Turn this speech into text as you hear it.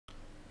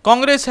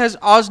Congress has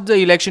asked the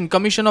Election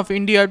Commission of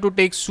India to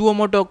take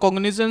SuoMotto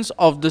cognizance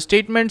of the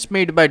statements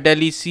made by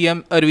Delhi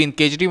CMArvind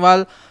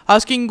Kejriwal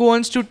asking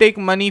Goans to take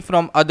money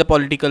from other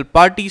political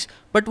parties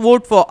but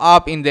vote for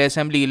AAP in the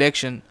assembly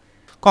election.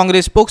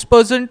 Congress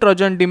spokesperson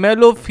Trojan De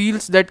Mello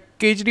feels that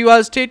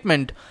Kejriwal's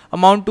statement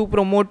amount to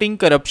promoting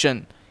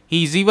corruption.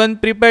 He is even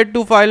prepared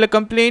to file a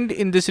complaint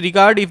in this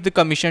regard if the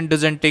commission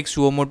doesn't take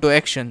SuoMotto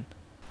action.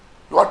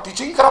 You are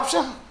teaching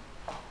corruption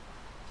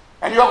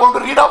and you are going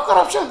to read out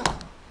corruption.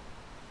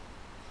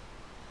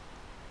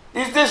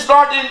 Is this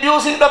not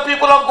inducing the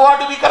people of Goa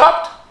to be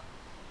corrupt?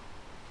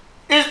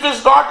 Is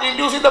this not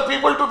inducing the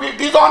people to be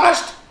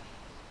dishonest?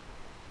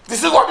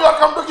 This is what you are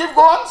come to give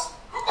Goans?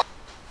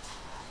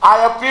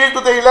 I appeal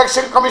to the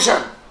Election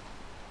Commission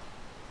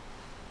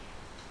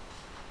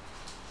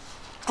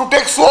to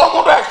take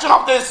SuoMotto action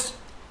of this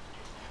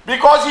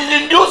because he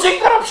is inducing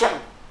corruption.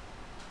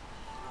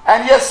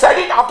 And he has said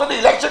it after the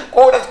election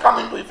code has come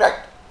into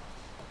effect.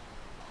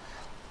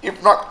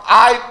 If not,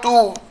 I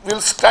too will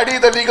study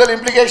the legal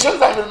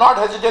implications. I will not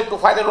hesitate to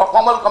file a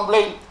formal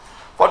complaint,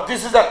 for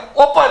this is an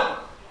open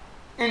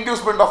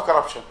inducement of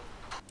corruption.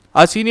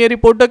 Our senior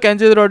reporter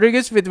Kenzel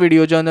Rodriguez with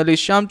video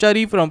journalist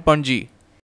Shamchari from Panji.